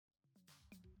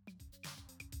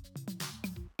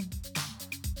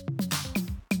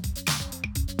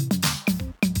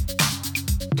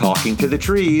Talking to the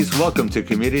trees. Welcome to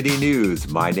Community News.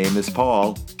 My name is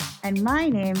Paul. And my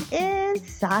name is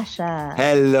Sasha.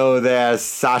 Hello there,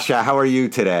 Sasha. How are you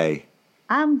today?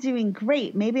 I'm doing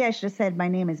great. Maybe I should have said my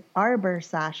name is Arbor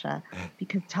Sasha,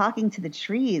 because talking to the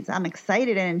trees, I'm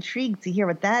excited and intrigued to hear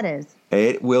what that is.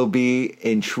 It will be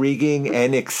intriguing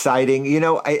and exciting. You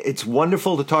know, it's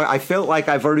wonderful to talk. I felt like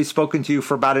I've already spoken to you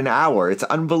for about an hour. It's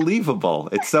unbelievable.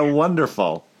 It's so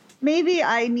wonderful. Maybe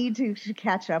I need to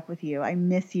catch up with you. I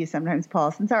miss you sometimes,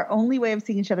 Paul, since our only way of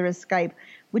seeing each other is Skype,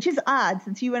 which is odd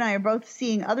since you and I are both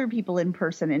seeing other people in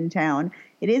person in town.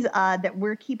 It is odd that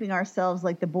we're keeping ourselves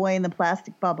like the boy in the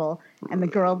plastic bubble and the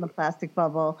girl in the plastic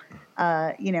bubble.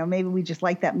 Maybe we just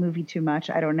like that movie too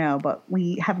much. I don't know, but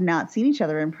we have not seen each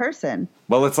other in person.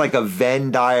 Well, it's like a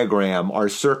Venn diagram. Our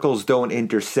circles don't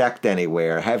intersect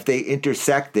anywhere. Have they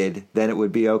intersected, then it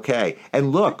would be okay.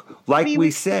 And look, like we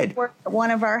said,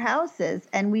 one of our houses,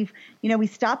 and we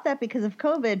stopped that because of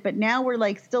COVID, but now we're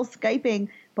like still Skyping,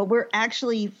 but we're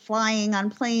actually flying on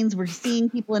planes. We're seeing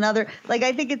people in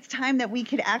I think it's time that we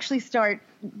could actually start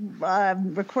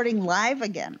recording live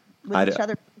again with each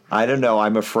other. I don't know.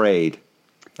 I'm afraid.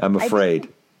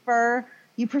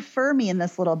 You prefer me in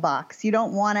this little box. You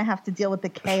don't want to have to deal with the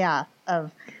chaos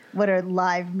of what a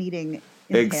live meeting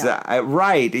entails. Exactly.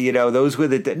 Right. Those were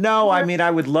the no, I mean, I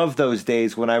would love those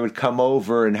days when I would come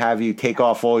over and have you take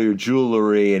off all your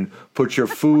jewelry and put your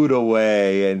food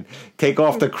away and take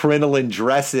off the crinoline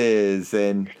dresses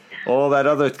and all that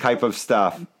other type of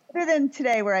stuff. Other than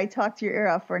today where I talked your ear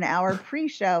off for an hour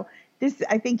pre-show, this,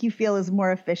 I think you feel, is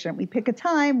more efficient. We pick a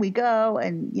time, we go,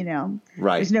 and,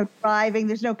 right. There's no driving,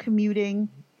 there's no commuting.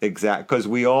 Exactly, because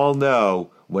we all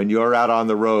know when you're out on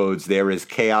the roads, there is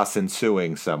chaos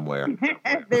ensuing somewhere.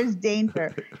 There's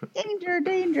danger.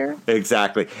 Danger.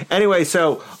 Exactly. Anyway,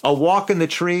 so a walk in the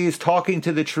trees, talking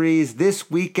to the trees.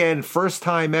 This weekend, first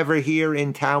time ever here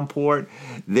in Townport,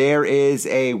 there is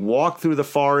a walk through the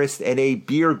forest and a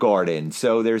beer garden.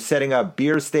 So they're setting up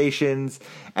beer stations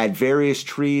at various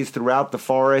trees throughout the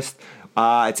forest.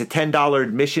 It's a $10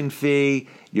 admission fee.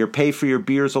 You pay for your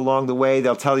beers along the way.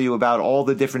 They'll tell you about all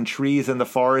the different trees in the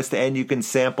forest, and you can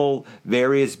sample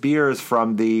various beers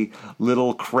from the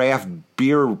little craft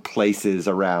beer places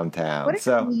around town. What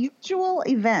an unusual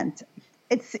event.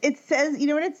 It says, you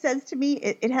know what it says to me?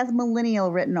 It has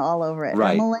millennial written all over it.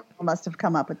 Right. A millennial must have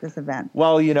come up with this event.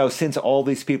 Well, since all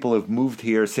these people have moved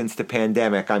here since the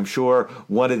pandemic, I'm sure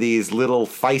one of these little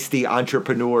feisty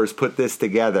entrepreneurs put this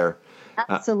together.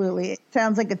 Absolutely. It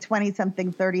sounds like a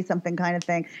 20-something, 30-something kind of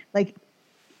thing, like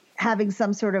having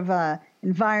some sort of a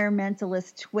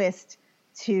environmentalist twist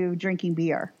to drinking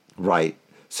beer. Right.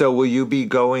 So will you be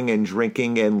going and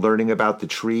drinking and learning about the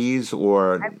trees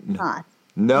or? I'm not.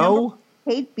 No?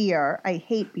 I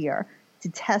hate beer.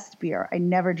 Detest beer. I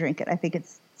never drink it. I think it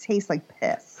tastes like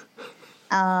piss.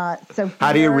 How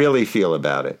do you really feel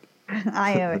about it?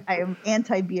 I am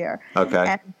anti-beer.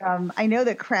 Okay. And I know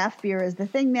that craft beer is the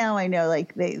thing now. I know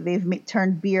they've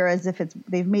turned beer as if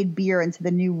they've made beer into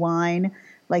the new wine.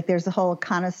 Like there's a whole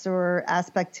connoisseur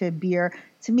aspect to beer.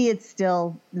 To me, it's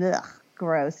still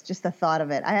gross. Just the thought of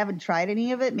it. I haven't tried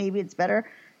any of it. Maybe it's better.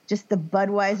 Just the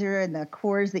Budweiser and the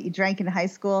Coors that you drank in high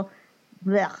school.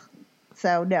 Blech.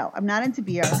 So no, I'm not into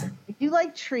beer. I do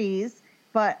like trees.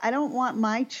 But I don't want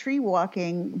my tree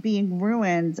walking being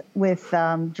ruined with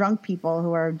drunk people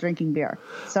who are drinking beer.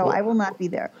 So I will not be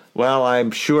there. Well,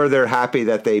 I'm sure they're happy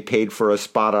that they paid for a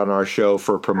spot on our show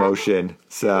for promotion.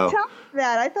 So tell me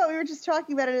that. I thought we were just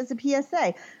talking about it as a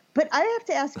PSA. But I have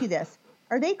to ask you this.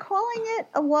 Are they calling it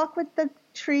a walk with the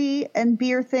tree and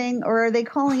beer thing? Or are they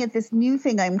calling it this new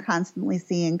thing I'm constantly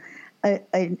seeing?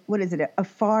 A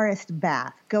forest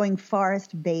bath, going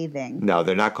forest bathing. No,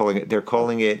 they're not calling it. They're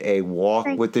calling it a walk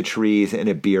with the trees and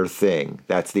a beer thing.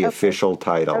 That's the official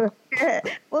title.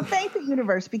 Well, thank the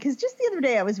universe, because just the other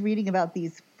day I was reading about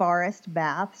these forest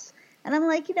baths, and I'm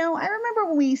like, I remember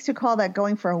when we used to call that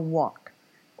going for a walk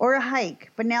or a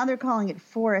hike, but now they're calling it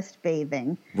forest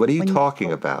bathing. What are you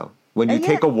talking about? When you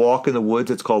take a walk in the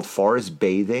woods, it's called forest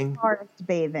bathing? Forest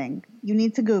bathing. You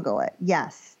need to Google it.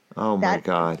 Yes. Oh, my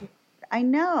God. I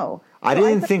know. I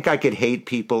didn't think I could hate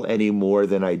people any more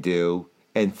than I do.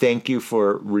 And thank you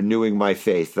for renewing my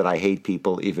faith that I hate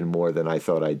people even more than I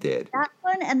thought I did. That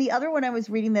one and the other one I was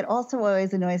reading that also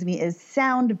always annoys me is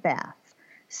sound bath.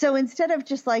 So instead of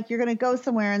just like you're going to go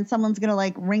somewhere and someone's going to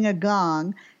like ring a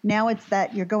gong, now it's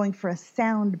that you're going for a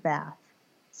sound bath.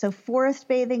 So forest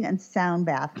bathing and sound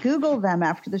bath. Google them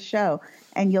after the show,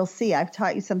 and you'll see. I've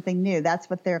taught you something new. That's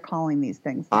what they're calling these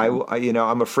things now.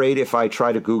 I'm afraid if I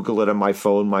try to Google it on my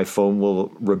phone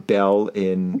will rebel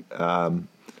and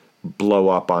blow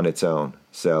up on its own.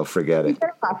 So forget it.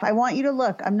 I want you to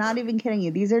look. I'm not even kidding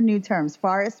you. These are new terms.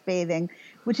 Forest bathing,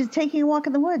 which is taking a walk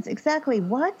in the woods. Exactly.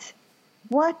 What?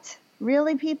 What?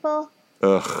 Really, people?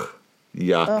 Ugh.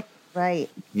 Yuck. Ugh, right.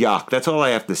 Yuck. That's all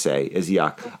I have to say is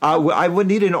yuck. I would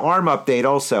need an arm update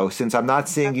also, since I'm not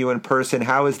seeing you in person.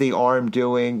 How is the arm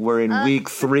doing? We're in week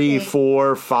 3,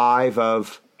 4, 5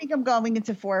 of... I think I'm going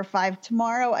into 4 or 5.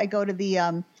 Tomorrow I go to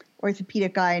the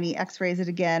orthopedic guy and he x-rays it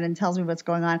again and tells me what's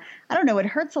going on. I don't know. It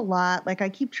hurts a lot. Like I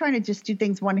keep trying to just do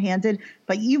things one-handed,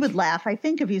 but you would laugh. I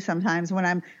think of you sometimes when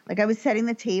I'm like, I was setting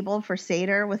the table for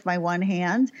Seder with my one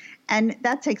hand, and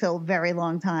that takes a very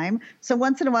long time. So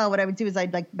once in a while, what I would do is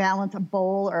I'd like balance a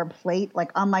bowl or a plate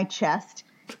like on my chest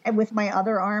and with my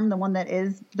other arm, the one that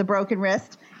is the broken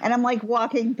wrist. And I'm like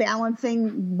walking,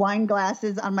 balancing wine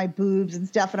glasses on my boobs and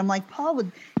stuff. And I'm like, Paul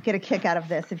would get a kick out of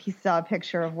this if he saw a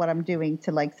picture of what I'm doing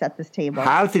to like set this table.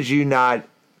 How did you not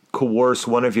coerce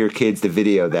one of your kids to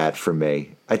video that for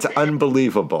me? It's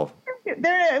unbelievable.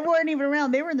 They weren't even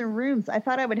around. They were in their rooms. I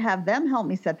thought I would have them help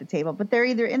me set the table, but they're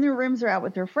either in their rooms or out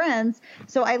with their friends.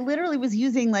 So I literally was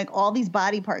using like all these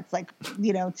body parts, like,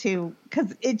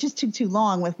 because it just took too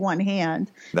long with one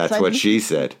hand. That's what she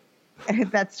said.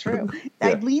 That's true. Yeah.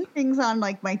 I'd lean things on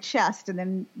like my chest and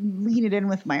then lean it in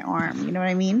with my arm. You know what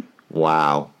I mean?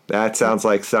 Wow. That sounds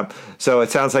like so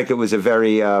it sounds like it was a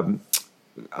very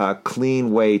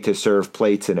clean way to serve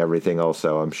plates and everything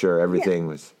also. I'm sure everything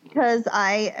was... Because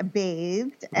I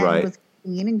bathed and was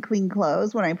clean and clean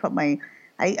clothes when I put my...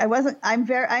 I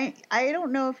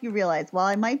don't know if you realize, while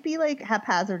I might be like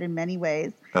haphazard in many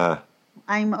ways,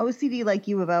 I'm OCD like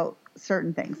you about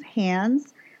certain things.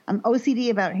 Hands. I'm OCD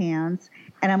about hands.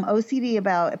 And I'm OCD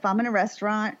about if I'm in a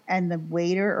restaurant and the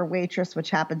waiter or waitress, which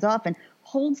happens often,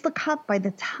 holds the cup by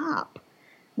the top,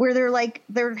 where they're like,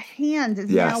 their hand is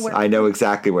now... Yes, I know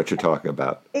exactly what you're talking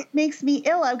about. It makes me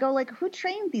ill. I go like, who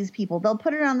trained these people? They'll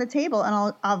put it on the table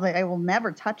and I will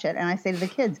never touch it. And I say to the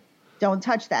kids, don't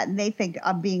touch that. And they think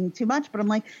I'm being too much, but I'm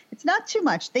like, it's not too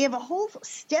much. They have a whole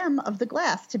stem of the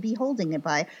glass to be holding it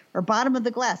by, or bottom of the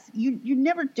glass. You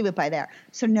never do it by there.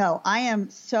 So no, I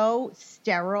am so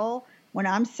sterile when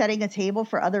I'm setting a table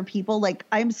for other people. Like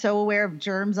I'm so aware of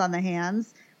germs on the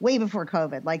hands way before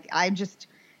COVID. Like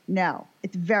no,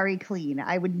 it's very clean.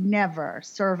 I would never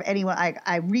serve anyone.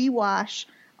 I rewash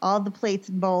all the plates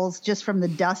and bowls just from the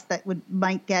dust that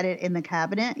might get it in the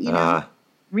cabinet,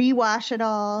 rewash it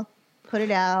all, put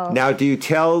it out. Now, do you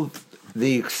tell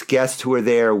the guests who are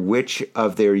there which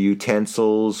of their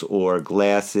utensils or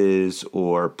glasses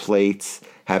or plates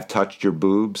have touched your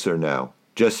boobs or no?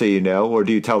 Just so you know, or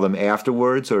do you tell them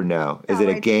afterwards or no? Is it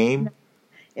a game?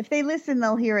 If they listen,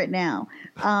 they'll hear it now.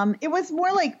 It was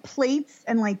more like plates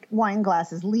and like wine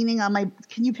glasses leaning on my...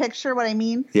 Can you picture what I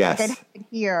mean? Yes. Like I'd have it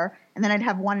here, and then I'd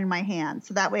have one in my hand.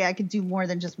 So that way I could do more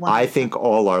than just one. I think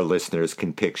all our listeners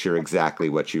can picture exactly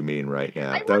what you mean right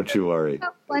now. Don't you worry.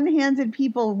 One-handed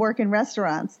people work in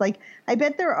restaurants. Like, I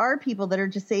bet there are people that are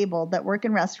disabled that work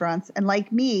in restaurants and like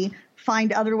me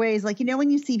find other ways. Like, when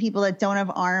you see people that don't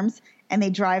have arms and they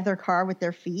drive their car with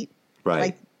their feet. Right.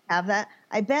 Like, have that.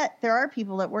 I bet there are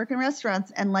people that work in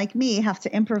restaurants and like me have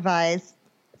to improvise.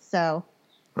 So.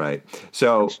 Right.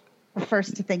 So. The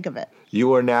first to think of it.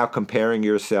 You are now comparing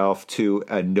yourself to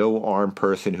a no-arm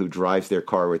person who drives their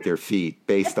car with their feet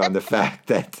based on the fact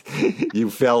that you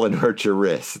fell and hurt your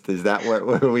wrist. Is that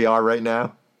where we are right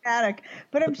now?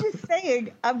 But I'm just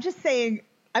saying,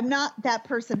 I'm not that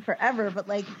person forever, but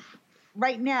like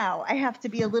right now I have to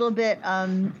be a little bit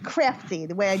crafty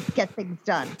the way I get things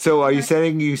done. So are you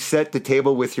saying you set the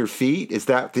table with your feet? Is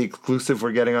that the exclusive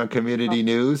we're getting on Community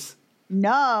News?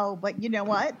 No, but you know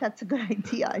what? That's a good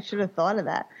idea. I should have thought of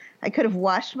that. I could have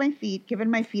washed my feet,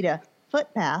 given my feet a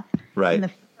foot bath in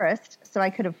the forest, so I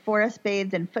could have forest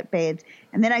bathed and foot bathed,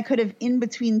 and then I could have in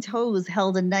between toes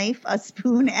held a knife, a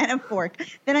spoon, and a fork.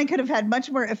 Then I could have had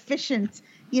much more efficient,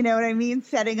 you know what I mean,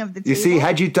 setting of the table. You see,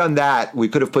 had you done that, we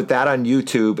could have put that on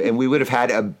YouTube, and we would have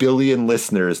had 1 billion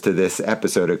listeners to this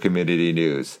episode of Community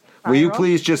News. Will you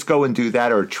please just go and do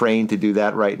that or train to do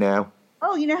that right now?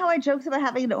 Oh, you know how I joked about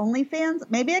having an OnlyFans?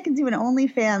 Maybe I can do an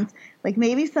OnlyFans. Like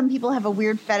maybe some people have a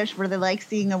weird fetish where they like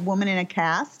seeing a woman in a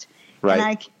cast. Right.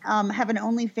 And I have an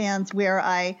OnlyFans where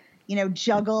I,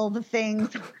 juggle the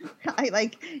things. I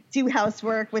like do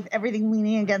housework with everything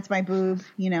leaning against my boob,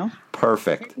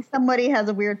 Perfect. Maybe somebody has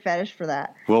a weird fetish for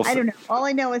that. I don't know. All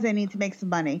I know is I need to make some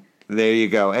money. There you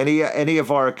go. Any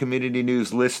of our Community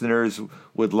News listeners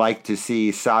would like to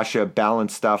see Sasha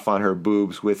balance stuff on her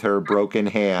boobs with her broken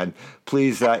hand,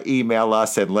 please email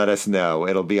us and let us know.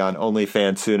 It'll be on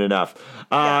OnlyFans soon enough.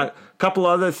 Couple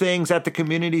other things at the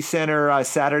community center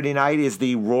Saturday night is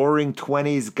the Roaring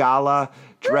 20s Gala.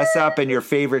 Dress up in your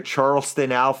favorite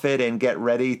Charleston outfit and get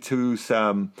ready to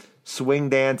some swing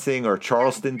dancing or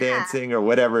Charleston dancing or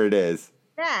whatever it is.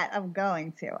 That I'm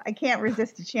going to. I can't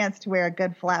resist a chance to wear a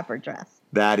good flapper dress.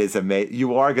 That is amazing.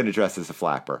 You are going to dress as a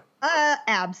flapper.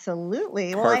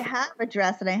 Absolutely. Well, I have a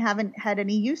dress and I haven't had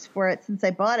any use for it since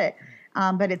I bought it.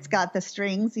 But it's got the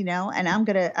strings, and I'm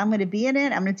gonna be in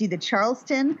it. I'm gonna do the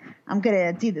Charleston. I'm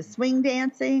gonna do the swing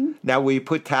dancing. Now, will you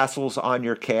put tassels on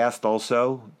your cast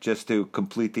also, just to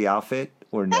complete the outfit,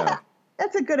 or no? Yeah,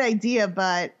 that's a good idea,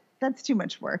 but that's too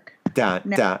much work. Da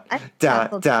da da da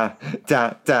da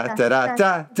da da da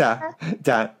da da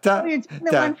da da. You're doing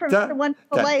the one from The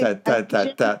Wonderful Life. Da da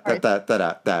da da da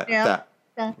da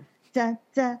da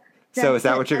da. So is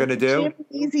that what you're going to do?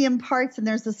 Gymnasium parts, and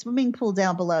there's a swimming pool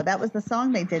down below. That was the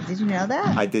song they did. Did you know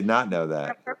that? I did not know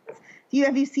that.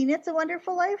 Have you seen It's a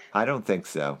Wonderful Life? I don't think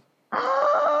so.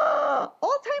 Oh,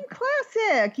 all-time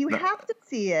classic. You have to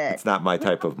see it. It's not my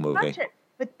type of movie.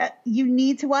 But you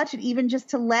need to watch it even just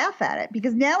to laugh at it.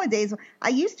 Because nowadays, I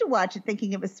used to watch it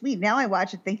thinking it was sweet. Now I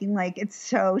watch it thinking like it's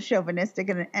so chauvinistic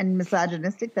and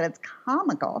misogynistic that it's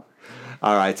comical.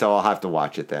 All right, so I'll have to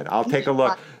watch it then. I'll take a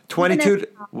look.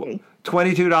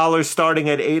 $22 starting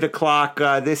at 8 o'clock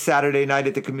this Saturday night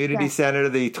at the community center.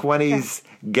 The 20s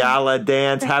gala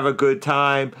dance. Have a good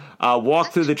time.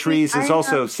 Walk through the trees is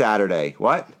also Saturday.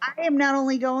 What? I am not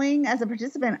only going as a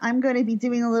participant, I'm going to be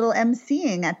doing a little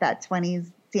emceeing at that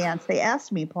 20s dance. They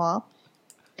asked me, Paul.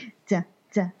 Da,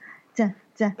 da, da,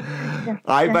 da, da,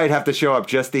 I might have to show up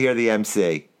just to hear the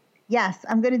MC. Yes,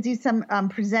 I'm going to do some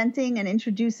presenting and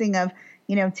introducing of,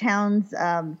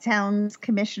 towns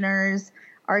commissioners,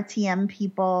 RTM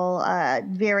people,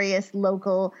 various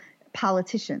local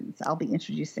politicians I'll be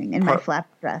introducing in my flap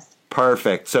dress.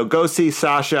 Perfect. So go see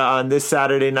Sasha on this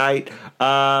Saturday night.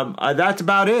 That's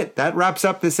about it. That wraps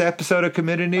up this episode of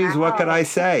Community News. Wow. What can I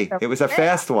say? It was a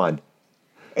fast one.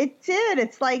 It did.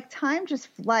 It's like time just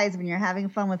flies when you're having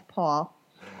fun with Paul.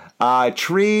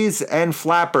 Trees and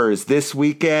flappers this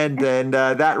weekend, and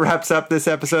that wraps up this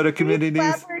episode of Community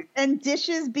News. And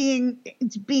dishes being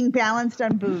balanced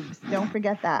on boobs. Don't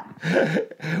forget that.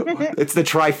 It's the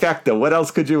trifecta. What else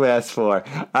could you ask for?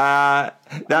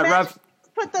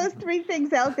 Put those three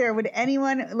things out there. Would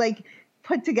anyone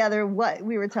put together what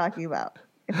we were talking about?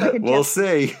 We'll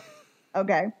see.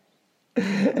 Okay.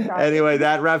 Anyway,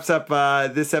 that wraps up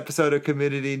this episode of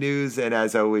Community News, and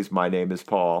as always, my name is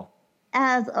Paul.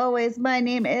 As always, my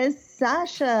name is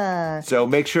Sasha. So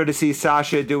make sure to see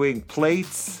Sasha doing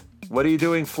plates. What are you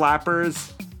doing?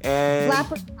 Flappers and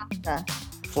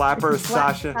Flapper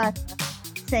Sasha.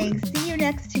 Saying see you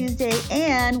next Tuesday,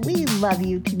 and we love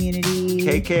you, community.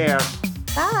 Take care.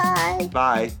 Bye.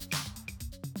 Bye.